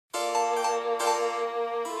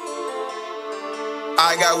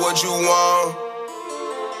I got what you want.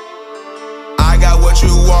 I got what you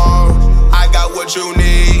want. I got what you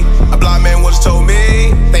need. A blind man once told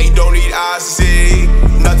me they don't need eyes to see.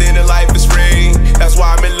 Nothing in life is free. That's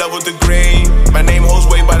why I'm in love with the green. My name holds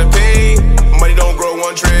weight by the P. Money don't grow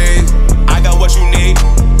on trees. I got what you need.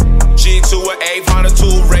 G to an A, find a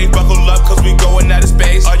tool, Ray, buckle up, cause we going out of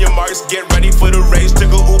space. On your marks, get ready for the race. Took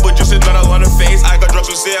a Uber, just another on the face. I got drugs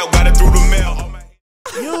for sale, got it through the mail.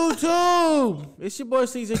 YouTube! It's your boy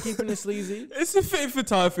Sleazy keeping it sleazy. It's your favorite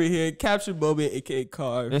photographer here, Captured Moment, aka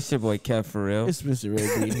Kevvv. It's your boy Kev for real. It's Mr.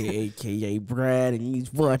 Red Bean here, aka Brad, and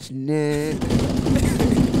he's watching it.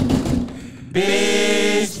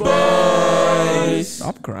 BeechBoyz.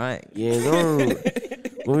 I'm crying. Yeah, no.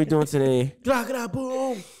 What we doing today?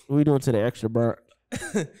 Boom. What we doing today, extra bar?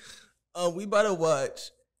 We about to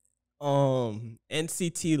watch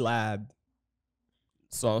NCT Lab.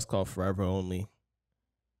 Song's called Forever Only.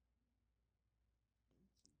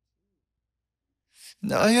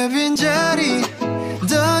 너의 빈자리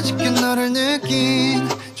더 짙게 너를 느낀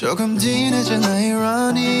조금 진해진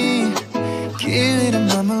irony 길 잃은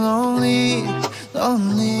맘을 lonely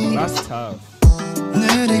lonely That's tough.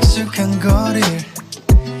 늘 익숙한 거리를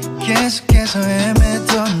계속해서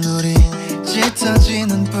헤매던 우리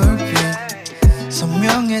짙어지는 불빛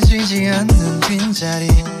선명해지지 않는 빈자리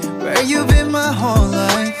Where you been my whole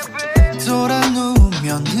life 돌아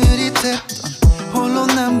누우면 흐릿했던 홀로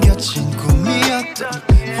남겨진 꿈이었던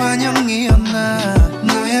환영이었나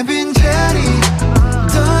너의 빈자리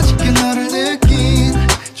더 짙게 너를 느낀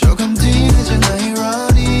조금 뒤늦은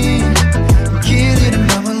irony 길 잃은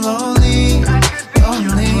맘은 lonely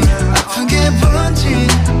lonely 아프게 번진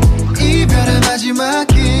이별의 마지막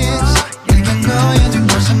kiss 일견 너의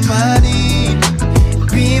뒷모습만이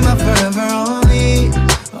Be my forever only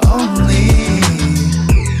only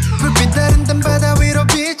불빛 다른 땀바다 위로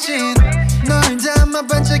비친 널 담아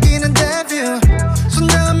반짝이는 데뷔 손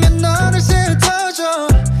닿으면 너를 세워줘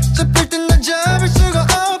잡힐 땐 널 잡을 수가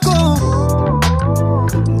없고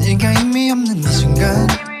네가 의미 없는 이 순간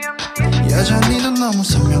여전히 넌 너무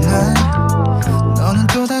선명한 너는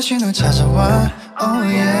또다시 널 찾아와 oh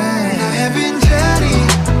yeah 너의 빈자리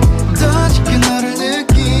더 짙게 너를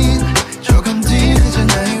느낀 조금 뒤늦은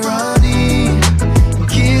irony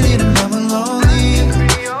길 잃은 맘은 lonely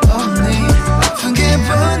lonely 아프게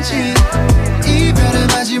번진 이별의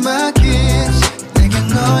마지막 kiss 내게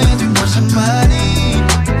너의 뒷모습만이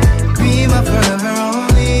Be my forever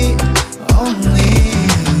only only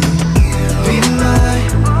Be my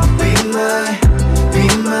be my be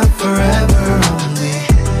my forever only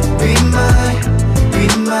Be my be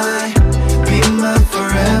my be my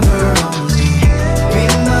forever only Be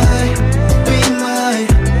my be my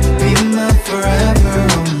be my forever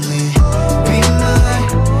only Be my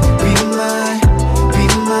be my be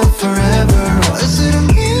my forever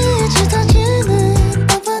얼스름이 짙어지는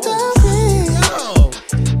밤바다 위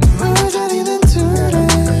물들이는 둘의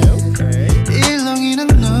일렁이는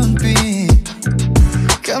눈빛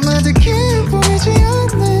까마득히 보이지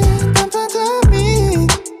않는 밤바다 밑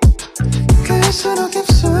갈수록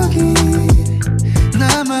깊숙이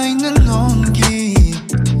남아있는 온기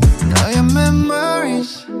너의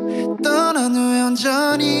memories 떠난 후에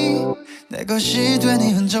온전히 내 것이 된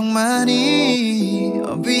이 흔적만이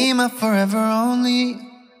oh, Be my forever only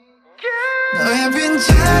너의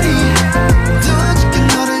빈자리 더 짙게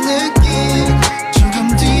너를 느낀 조금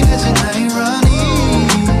뒤늦은 irony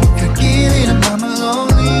그 길 잃은 맘을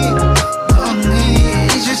lonely lonely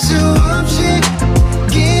잊을 수 없이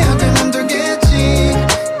기억을 맴돌겠지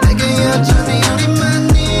내게 여전히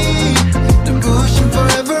우리만이 눈부신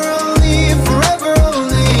forever only forever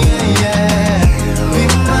only yeah Be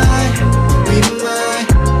my be my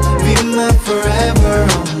be my forever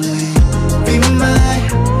only Be my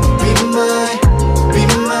be my be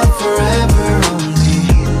my forever only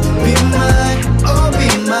Be my oh be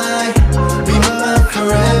my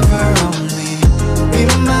forever only Be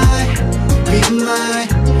my be my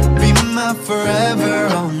be my forever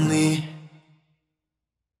only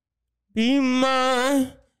Be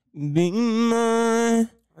my.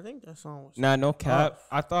 I think that song was. Nah, no cap.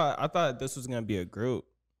 I thought this was gonna be a group.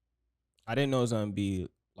 I didn't know it was gonna be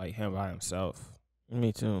like him by himself.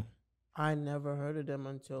 Me too. I never heard of them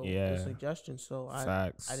until Yeah. the suggestion, so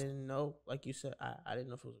Facts. I didn't know. Like you said, I didn't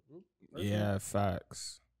know if it was a group. Yeah,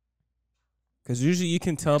 facts. Because usually you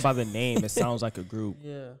can tell by the name, it sounds like a group.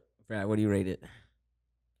 Yeah. Brad, what do you rate it?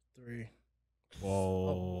 3,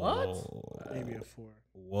 Whoa. What? maybe a 4.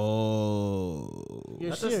 Whoa. You're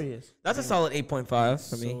That's serious? That's a solid 8.5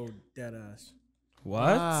 for me. So dead ass.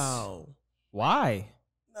 What? Wow. Why?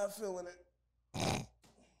 Not feeling it.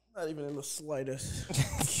 Not even in the slightest.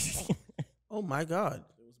 Oh my God.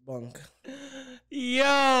 It was bunk.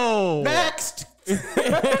 Yo. Next.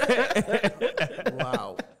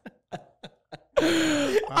 Wow.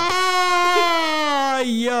 Ah,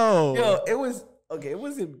 yo. Yo, it was okay. It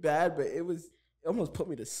wasn't bad, but it almost put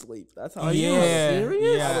me to sleep. That's how. Yeah,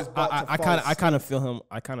 serious? yeah. I was about to I fall kind of asleep. feel him.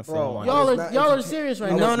 I kind of feel Bro, him. On y'all it. was not Y'all are entertain- serious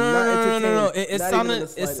right I now. was not entertained, It not even in sounded the it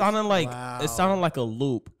slightest. sounded like Wow. it sounded like a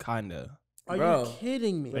loop, kind of. Are Bro. you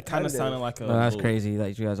kidding me? It kind of Repetitive. sounded like a. No, that's loop. crazy.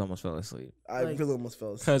 Like you guys almost fell asleep. I Like- really almost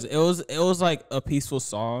fell asleep. Cause it was like a peaceful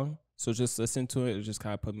song, so just listen to it. It just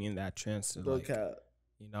kind of put me in that trance to Look like, at.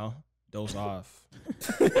 you know, doze off.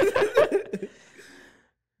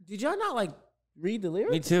 Did y'all not like read the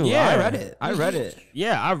lyrics? Me too. Yeah. I read it. I read it.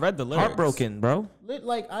 Yeah, I read the lyrics. Heartbroken, bro.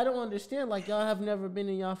 Like I don't understand. Like y'all have never been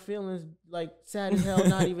in y'all feelings like sad as hell,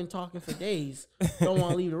 not even talking for days. Don't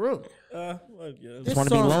want to leave the room. Well, yeah, This wanna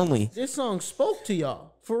be song- lonely. This song spoke to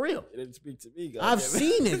y'all for real. it didn't speak to me. I've goddammit.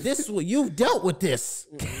 seen it. This is what you've dealt with. This.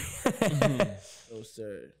 No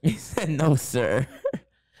sir. He said no, sir.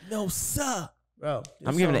 No, sir. Bro,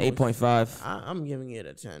 I'm giving it 8.5. I'm giving it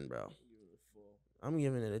a 10, bro. I'm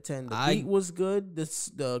giving it a 10. The I- beat was good.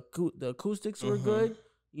 The acoustics were good.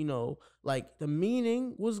 You know, like the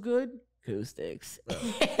meaning was good. Acoustics.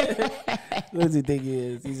 What does he think he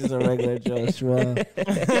is? He's just a regular Joshua.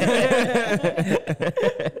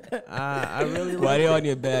 I really Why like they it, on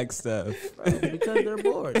your bag stuff? bro, because they're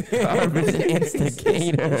bored. Garbage It's a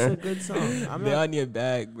instigator. good song. They on your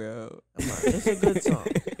bag, bro. It's a good song.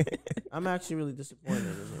 I'm actually really disappointed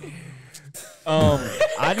in it.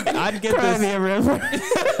 I'd get Cry this. me a river.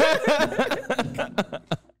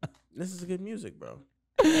 This is good music, bro.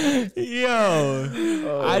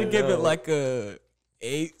 Yo, I'd give it like a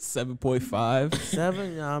 7.5.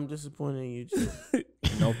 7? Nah, I'm disappointed in you too.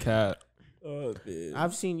 No cap. Oh man.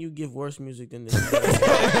 I've seen you give worse music than this.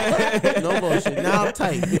 No bullshit. Now I'm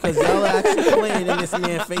tight because y'all are actually playing in this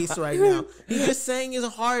man's face right now. He's just saying his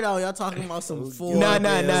heart out. Y'all talking about some 4. Nah.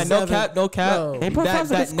 No 7. cap. No cap. No. 8.5 is a good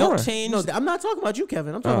That note score. change. No, I'm not talking about you,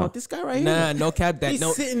 Kevin. I'm talking about this guy right here. Nah, no cap. That He's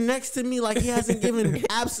note. sitting next to me like he hasn't given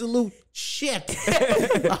absolute shit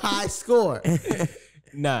a high score.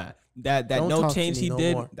 Nah, that Don't note talk to change me he no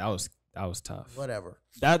did. more. That was tough. Whatever.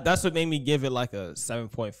 That's what made me give it like a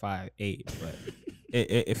 7.58. But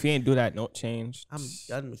if he ain't do that note change, I'm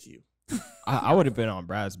done with you. I would have been on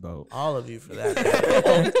Brad's boat. All of you for that.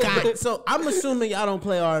 Oh, God. So I'm assuming y'all don't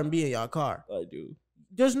play R&B in y'all car. I do.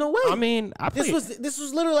 There's no way. I mean, this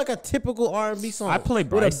was literally like a typical R&B song. I play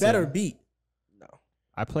with a Bryson. better beat.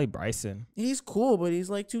 I play Bryson. He's cool, but he's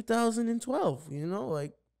like 2012. You know,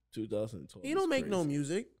 like 2012. he don't make no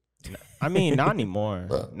music, I mean, not anymore.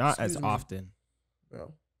 Not as Excuse me. often.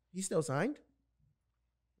 bro. He's still signed.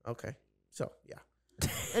 Okay, so yeah.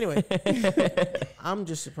 Anyway, I'm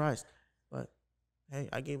just surprised, but hey,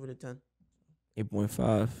 I gave it a 10.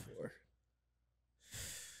 8.5.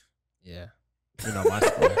 Yeah. You know my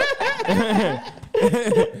score.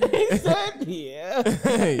 He said, yeah.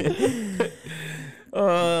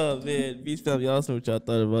 Oh man, Beach Family. Y'all know what y'all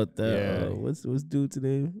thought about that. Yeah. What's dude's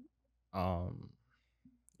name?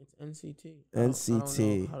 It's NCT.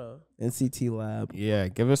 NCT. I don't know NCT Lab. Yeah,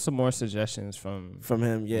 give us some more suggestions from From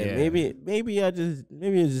him, yeah. Yeah. Maybe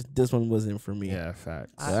it's just this one wasn't for me. yeah,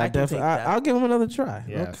 facts. I So can take that. I'll give him another try.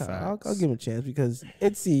 Yeah, Okay, I'll facts. give him a chance because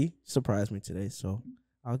NC surprised me today. So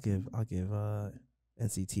I'll give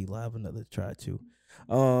NCT Lab another try too.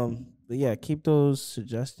 But yeah, keep those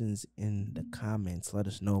suggestions in the comments. Let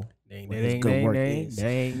us know what his good work is.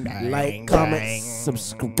 Like, comment,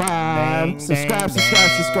 subscribe.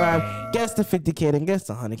 Guess the 50K, then guess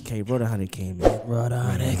the 100K. Roll the 100K, man. Roll the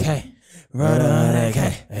 100K. Roll the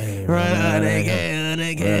 100K. Hey, roll the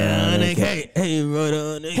 100K, 100K. Hey, roll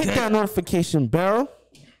the 100K. Hit that notification bell.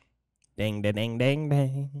 Ding, ding, ding, ding,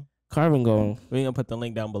 ding. Carvin going. We're going to put the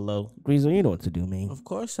link down below. Greasel, you know what to do, man. Of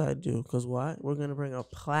course I do, cause why? We're gonna bring a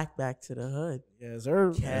plaque back to the hood. Yes,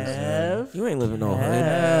 sir. Kev. You ain't living no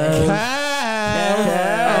hood.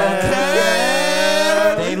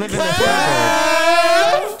 They live in the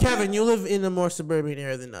suburbs. Kevin, you live in a more suburban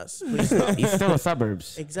area than us. Please stop. He's still in the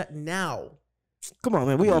suburbs. Exact now. Come on,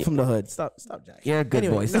 man. We all from the hood. Stop, Jack. You're a good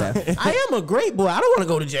boy, Steph. I am a great boy. I don't want to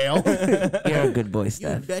go to jail. You're a good boy, You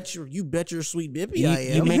Steph. bet your sweet bippy You, I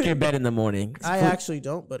am. you make your bed in the morning. I actually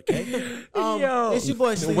don't, but okay. Yo. It's your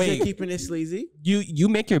boy Sleazy Wait. keeping it sleazy. You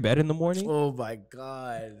make your bed in the morning? Oh my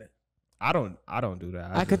God. I don't do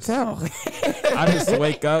that. I could tell. I just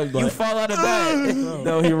wake up. You But, fall out of bed.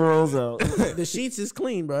 No, he rolls out. The sheets is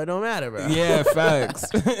clean, bro. It don't matter, bro. yeah, facts.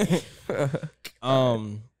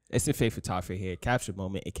 It's your favorite photographer here, Kaptured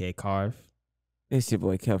Moment, aka Carve. It's your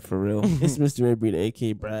boy Kev for real. It's Mr. Red Breed,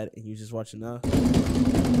 aka Brad, and you just watching now.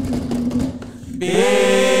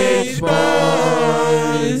 BeechBoyz.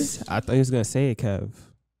 I thought he was gonna say it, Kev.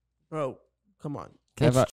 Bro, come on.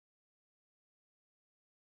 Kev,